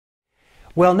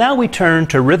Well, now we turn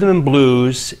to rhythm and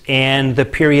blues and the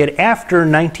period after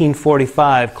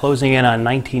 1945, closing in on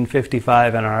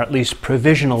 1955 and our at least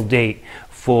provisional date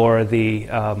for the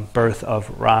birth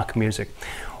of rock music.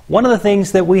 One of the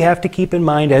things that we have to keep in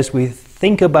mind as we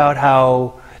think about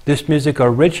how this music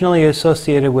originally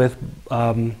associated with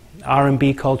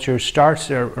R&B culture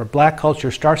or black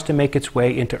culture starts to make its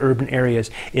way into urban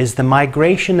areas is the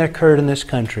migration that occurred in this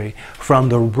country from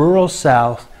the rural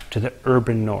South to the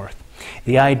urban North.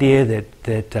 The idea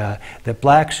that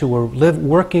blacks who were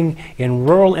working in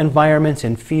rural environments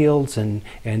in fields and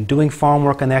doing farm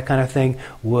work and that kind of thing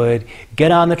would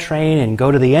get on the train and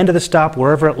go to the end of the stop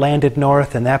wherever it landed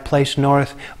north, and that place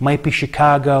north might be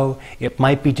Chicago, it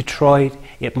might be Detroit,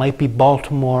 it might be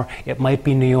Baltimore, it might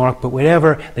be New York, but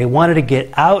whatever, they wanted to get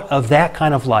out of that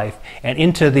kind of life and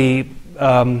into the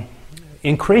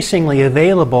increasingly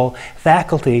available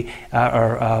faculty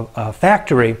or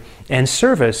factory and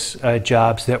service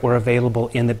jobs that were available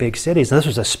in the big cities. And this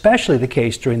was especially the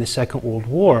case during the Second World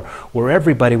War, where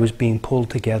everybody was being pulled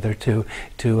together to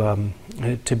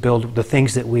build the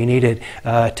things that we needed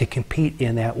to compete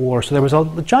in that war. So there was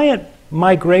a giant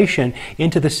migration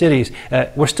into the cities.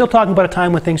 We're still talking about a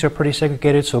time when things are pretty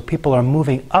segregated, so people are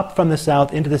moving up from the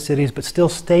South into the cities, but still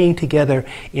staying together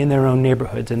in their own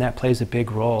neighborhoods, and that plays a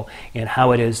big role in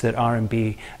how it is that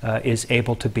R&B is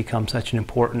able to become such an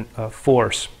important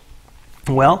force.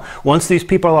 Well, once these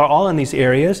people are all in these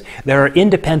areas, there are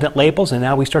independent labels, and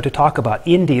now we start to talk about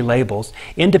indie labels,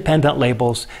 independent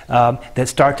labels that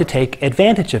start to take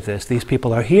advantage of this. These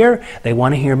people are here, they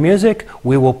want to hear music,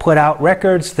 we will put out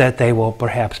records that they will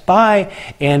perhaps buy,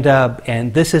 and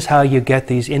this is how you get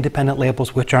these independent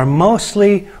labels, which are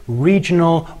mostly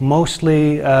regional,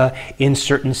 mostly in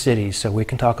certain cities. So we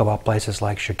can talk about places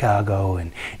like Chicago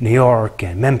and New York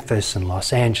and Memphis and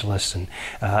Los Angeles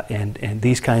and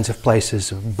these kinds of places.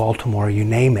 Baltimore, you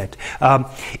name it.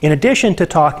 In addition to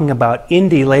talking about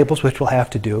indie labels, which we'll have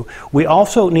to do, we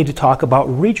also need to talk about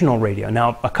regional radio.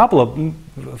 Now,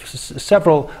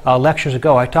 several lectures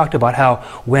ago, I talked about how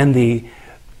when the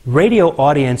radio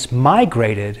audience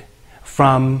migrated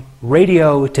from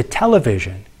radio to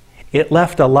television, it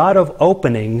left a lot of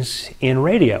openings in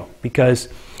radio because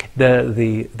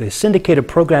the syndicated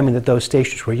programming that those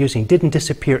stations were using didn't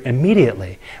disappear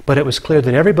immediately, but it was clear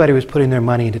that everybody was putting their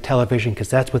money into television because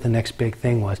that's what the next big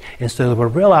thing was. And so there were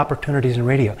real opportunities in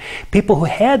radio. People who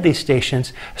had these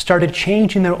stations started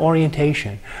changing their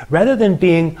orientation. Rather than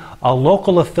being a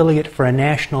local affiliate for a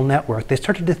national network, they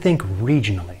started to think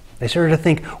regionally. They started to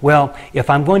think, well, if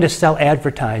I'm going to sell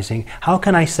advertising, how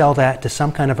can I sell that to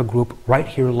some kind of a group right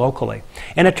here locally?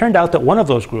 And it turned out that one of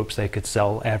those groups they could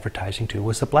sell advertising to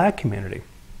was the black community.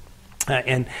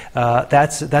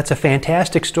 That's a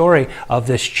fantastic story of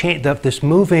this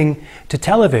moving to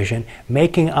television,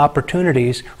 making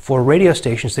opportunities for radio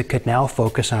stations that could now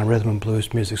focus on rhythm and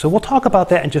blues music. So we'll talk about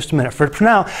that in just a minute. For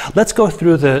now, let's go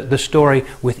through the story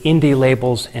with indie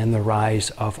labels and the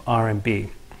rise of R&B.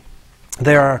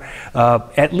 There are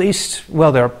at least,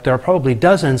 well, there are probably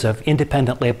dozens of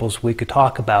independent labels we could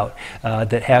talk about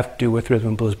that have to do with rhythm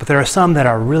and blues, but there are some that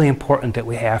are really important that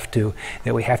we have to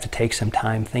take some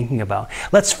time thinking about.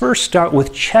 Let's first start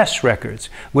with Chess Records,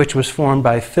 which was formed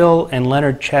by Phil and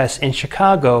Leonard Chess in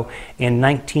Chicago in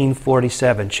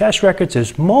 1947. Chess Records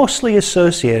is mostly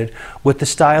associated with the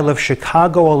style of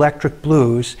Chicago electric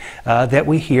blues that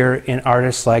we hear in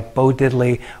artists like Bo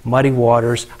Diddley, Muddy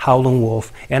Waters, Howlin'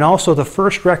 Wolf, and also the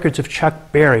first records of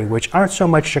Chuck Berry, which aren't so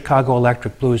much Chicago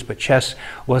electric blues, but Chess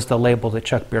was the label that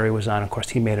Chuck Berry was on. Of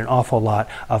course, he made an awful lot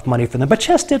of money for them. But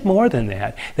Chess did more than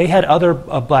that. They had other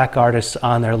black artists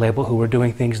on their label who were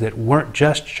doing things that weren't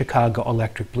just Chicago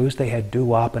electric blues. They had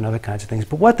doo-wop and other kinds of things.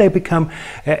 But what they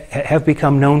have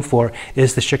become known for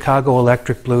is the Chicago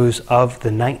electric blues of the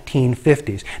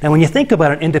 1950s. Now, when you think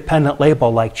about an independent label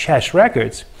like Chess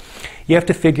Records, you have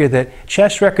to figure that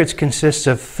Chess Records consists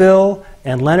of Phil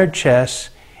and Leonard Chess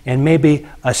and maybe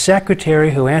a secretary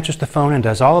who answers the phone and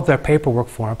does all of their paperwork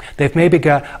for them. They've maybe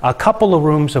got a couple of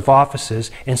rooms of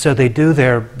offices, and so they do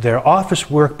their office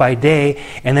work by day,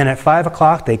 and then at 5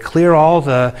 o'clock they clear all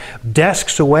the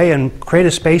desks away and create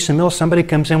a space in the middle. Somebody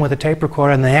comes in with a tape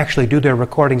recorder and they actually do their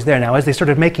recordings there. Now, as they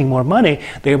started making more money,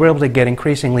 they were able to get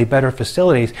increasingly better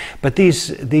facilities, but these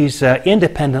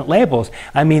independent labels,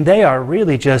 I mean, they are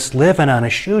really just living on a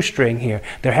shoestring here.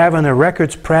 They're having their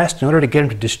records pressed in order to get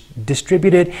them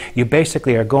distributed limited. You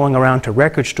basically are going around to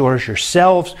record stores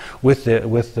yourselves with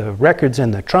the records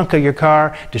in the trunk of your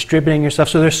car, distributing yourself.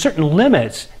 So there's certain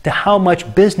limits to how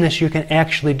much business you can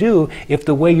actually do if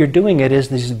the way you're doing it is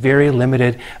these very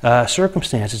limited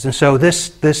circumstances. And so this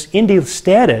indie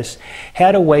status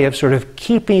had a way of sort of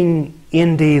keeping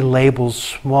indie labels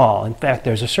small. In fact,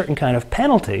 there's a certain kind of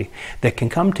penalty that can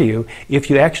come to you if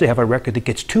you actually have a record that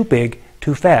gets too big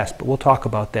too fast. But we'll talk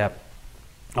about that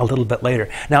a little bit later.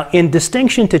 Now, in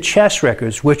distinction to chess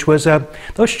records, which was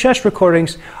those chess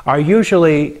recordings are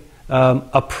usually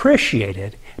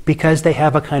appreciated because they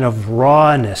have a kind of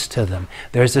rawness to them.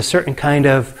 There's a certain kind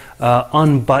of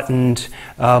unbuttoned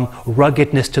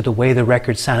ruggedness to the way the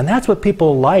records sound. And that's what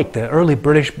people like. The early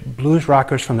British blues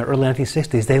rockers from the early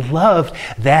 1960s, they loved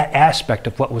that aspect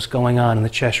of what was going on in the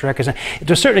chess records. And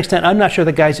to a certain extent, I'm not sure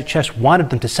the guys at Chess wanted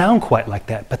them to sound quite like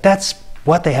that, but that's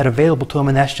what they had available to them,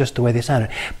 and that's just the way they sounded.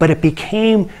 But it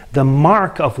became the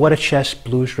mark of what a Chess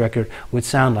blues record would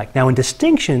sound like. Now, in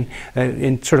distinction,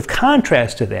 in sort of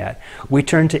contrast to that, we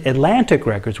turn to Atlantic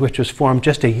Records, which was formed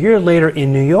just a year later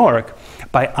in New York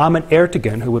by Ahmet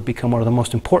Ertegun, who would become one of the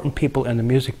most important people in the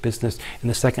music business in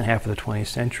the second half of the 20th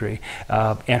century,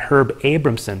 and Herb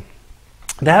Abramson.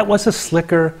 That was a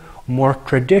slicker, more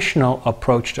traditional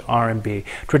approach to R&B.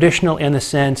 Traditional in the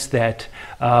sense that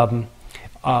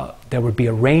there would be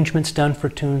arrangements done for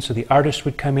tunes, so the artist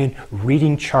would come in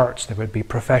reading charts. There would be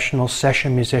professional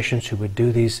session musicians who would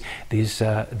do these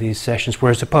sessions.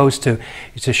 Whereas opposed to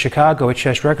Chicago at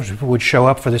Chess Records, people would show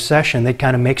up for the session. They'd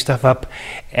kind of make stuff up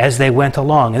as they went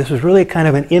along. And this was really kind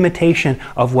of an imitation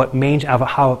of what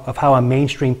how a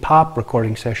mainstream pop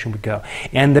recording session would go.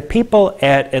 And the people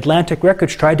at Atlantic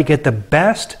Records tried to get the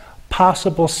best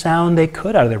possible sound they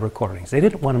could out of their recordings. They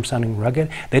didn't want them sounding rugged.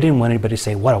 They didn't want anybody to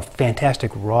say, what a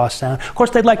fantastic raw sound. Of course,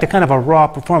 they'd like the kind of a raw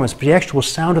performance, but the actual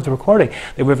sound of the recording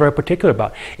they were very particular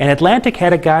about. And Atlantic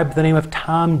had a guy by the name of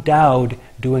Tom Dowd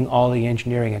doing all the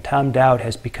engineering. And Tom Dowd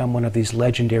has become one of these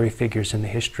legendary figures in the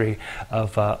history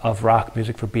of rock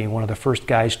music for being one of the first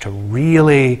guys to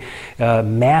really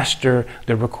master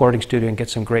the recording studio and get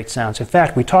some great sounds. In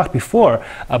fact, we talked before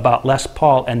about Les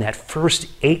Paul and that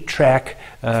first 8-track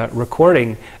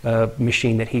recording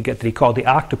machine that he called the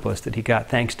Octopus, that he got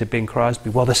thanks to Bing Crosby.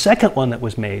 Well, the second one that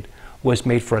was made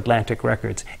for Atlantic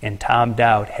Records, and Tom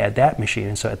Dowd had that machine.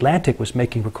 And so Atlantic was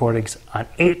making recordings on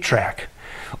 8-track.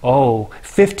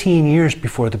 15 years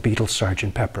before the Beatles'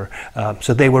 Sgt. Pepper.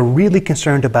 So they were really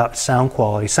concerned about sound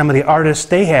quality. Some of the artists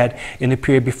they had in the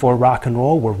period before rock and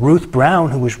roll were Ruth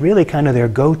Brown, who was really kind of their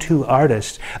go-to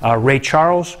artist. Ray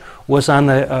Charles was on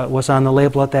the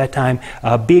label at that time.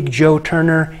 Big Joe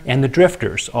Turner and the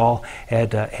Drifters all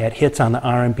had hits on the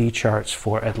R&B charts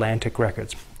for Atlantic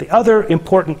Records. The other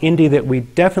important indie that we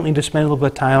definitely need to spend a little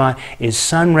bit of time on is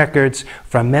Sun Records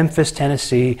from Memphis,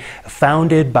 Tennessee,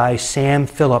 founded by Sam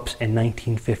Phillips in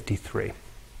 1953.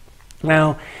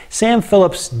 Now, Sam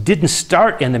Phillips didn't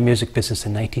start in the music business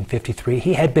in 1953.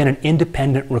 He had been an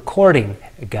independent recording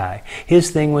guy. His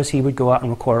thing was he would go out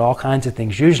and record all kinds of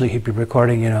things. Usually he'd be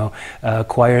recording,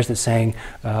 choirs that sang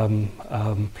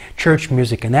church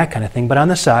music and that kind of thing. But on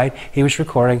the side, he was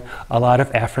recording a lot of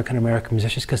African-American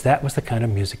musicians because that was the kind of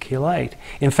music he liked.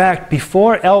 In fact,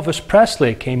 before Elvis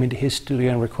Presley came into his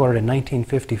studio and recorded in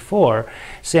 1954,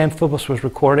 Sam Phillips was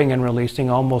recording and releasing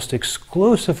almost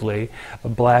exclusively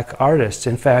black artists.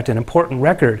 In fact, an important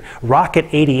record, Rocket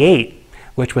 88,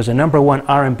 which was a #1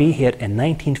 R&B hit in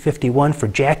 1951 for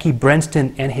Jackie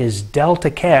Brenston and his Delta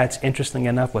Cats, interestingly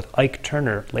enough with Ike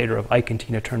Turner, later of Ike and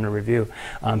Tina Turner Revue,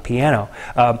 on piano.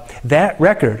 That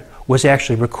record was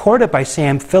actually recorded by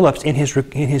Sam Phillips in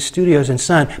his studios in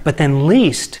Sun, but then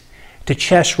leased to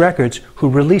Chess Records, who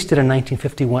released it in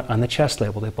 1951 on the Chess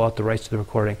label. They bought the rights to the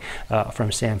recording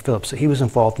from Sam Phillips. So he was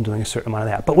involved in doing a certain amount of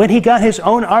that. But when he got his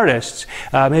own artists,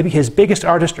 maybe his biggest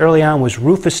artist early on was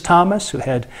Rufus Thomas, who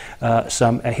had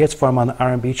some hits for him on the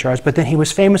R&B charts. But then he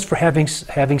was famous for having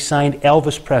signed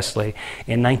Elvis Presley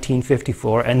in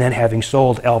 1954 and then having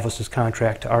sold Elvis's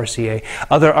contract to RCA.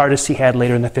 Other artists he had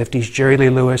later in the 50s, Jerry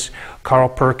Lee Lewis, Carl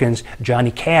Perkins,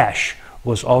 Johnny Cash,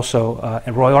 was also,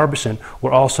 and Roy Orbison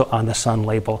were also on the Sun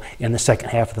label in the second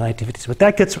half of the 1950s. But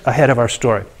that gets ahead of our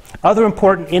story. Other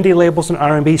important indie labels in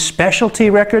R&B, Specialty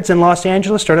Records in Los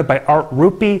Angeles, started by Art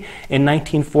Rupe in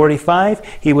 1945.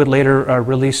 He would later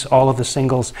release all of the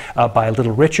singles by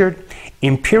Little Richard.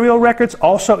 Imperial Records,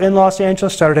 also in Los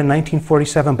Angeles, started in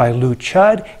 1947 by Lou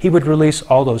Chudd. He would release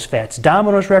all those Fats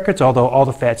Dominoes records, although all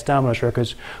the Fats Dominoes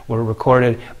records were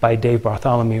recorded by Dave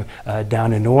Bartholomew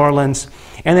down in New Orleans.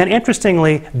 And then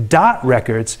interestingly, Dot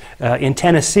Records in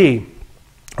Tennessee,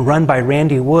 run by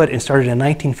Randy Wood and started in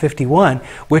 1951,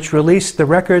 which released the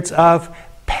records of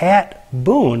Pat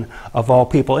Boone, of all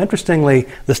people. Interestingly,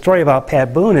 the story about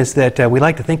Pat Boone is that we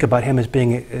like to think about him as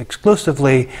being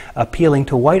exclusively appealing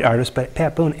to white artists, but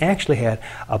Pat Boone actually had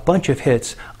a bunch of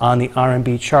hits on the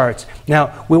R&B charts.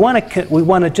 Now, we want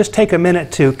to just take a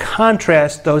minute to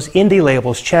contrast those indie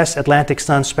labels, Chess, Atlantic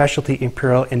Sun, Specialty,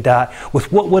 Imperial, and Dot,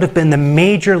 with what would have been the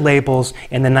major labels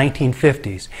in the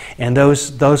 1950s. And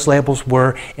those labels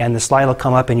were, and the slide will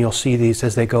come up and you'll see these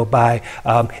as they go by,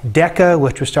 Decca,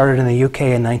 which was started in the UK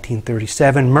in 1937,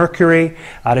 Mercury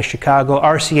out of Chicago,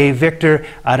 RCA Victor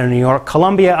out of New York,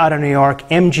 Columbia out of New York,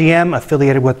 MGM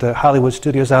affiliated with the Hollywood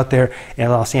studios out there in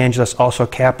Los Angeles, also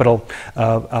Capitol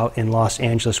out in Los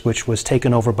Angeles, which was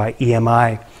taken over by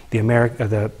EMI,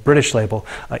 the British label,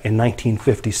 in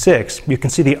 1956. You can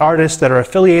see the artists that are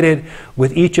affiliated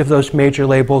with each of those major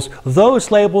labels. Those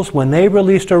labels, when they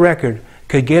released a record,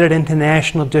 could get it into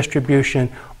national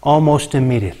distribution almost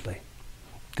immediately.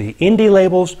 The indie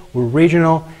labels were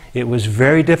regional. It was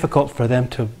very difficult for them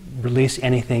to release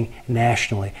anything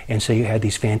nationally. And so you had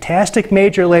these fantastic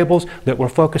major labels that were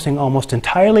focusing almost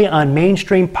entirely on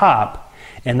mainstream pop,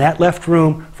 and that left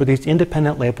room for these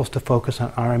independent labels to focus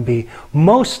on R&B,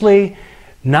 mostly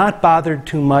not bothered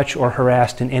too much or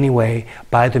harassed in any way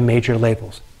by the major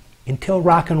labels, until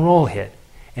rock and roll hit,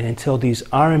 and until these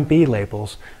R&B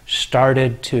labels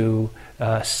started to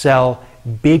sell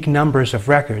big numbers of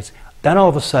records. Then all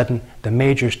of a sudden, the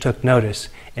majors took notice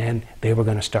and they were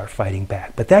going to start fighting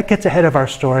back. But that gets ahead of our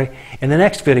story. In the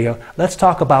next video, let's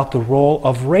talk about the role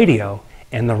of radio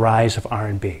and the rise of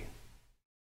R&B.